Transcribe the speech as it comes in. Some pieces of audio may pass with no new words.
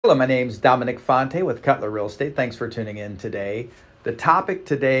Hello, my name's Dominic Fonte with Cutler Real Estate. Thanks for tuning in today. The topic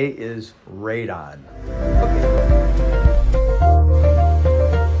today is radon.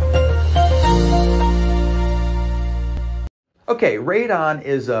 Okay, radon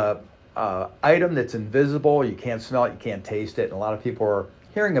is a item that's invisible. You can't smell it, you can't taste it, and a lot of people are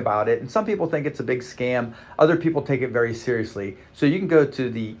hearing about it. And some people think it's a big scam. Other people take it very seriously. So you can go to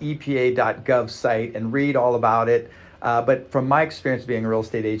the EPA.gov site and read all about it. But from my experience being a real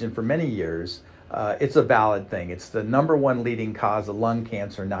estate agent for many years, it's a valid thing. It's the #1 leading cause of lung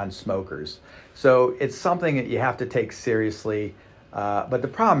cancer in non-smokers. So it's something that you have to take seriously. But the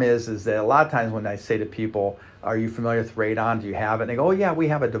problem is that a lot of times when I say to people, are you familiar with radon? Do you have it? And they go, oh yeah, we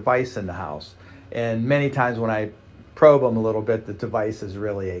have a device in the house. And many times when I probe them a little bit, the device is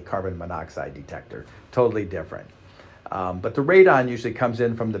really a carbon monoxide detector, totally different. But the radon usually comes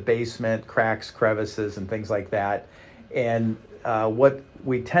in from the basement, cracks, crevices, and things like that. And what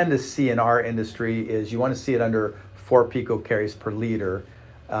we tend to see in our industry is you want to see it under 4 picocalories per liter.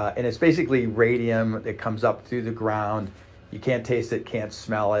 And it's basically radium that comes up through the ground. You can't taste it, can't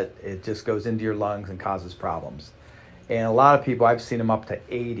smell it. It just goes into your lungs and causes problems. And a lot of people, I've seen them up to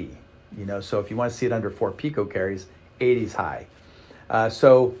 80. So if you want to see it under 4 picocalories, 80 is high.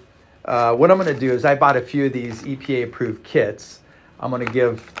 What I'm going to do is I bought a few of these EPA approved kits. I'm going to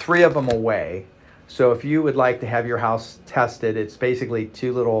give 3 of them away. So if you would like to have your house tested, it's basically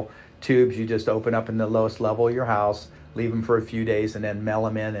 2 little tubes you just open up in the lowest level of your house, leave them for a few days, and then mail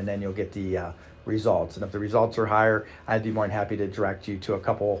them in, and then you'll get the results. And if the results are higher, I'd be more than happy to direct you to a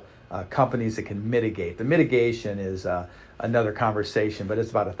couple companies that can mitigate. The mitigation is another conversation, but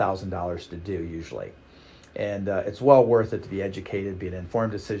it's about $1,000 to do usually. And it's well worth it to be educated, be an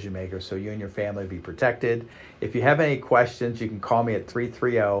informed decision maker, so you and your family be protected. If you have any questions, you can call me at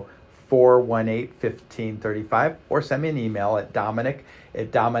 330-418-1535 or send me an email at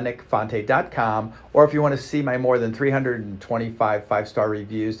dominic@dominicfonte.com. Or if you want to see my more than 325 5-star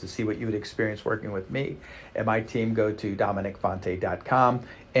reviews to see what you would experience working with me and my team, go to dominicfonte.com.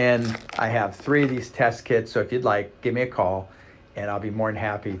 And I have 3 of these test kits, so if you'd like, give me a call and I'll be more than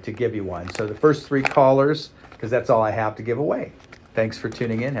happy to give you one. So the first 3 callers, because that's all I have to give away. Thanks for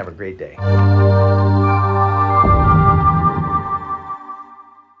tuning in. Have a great day.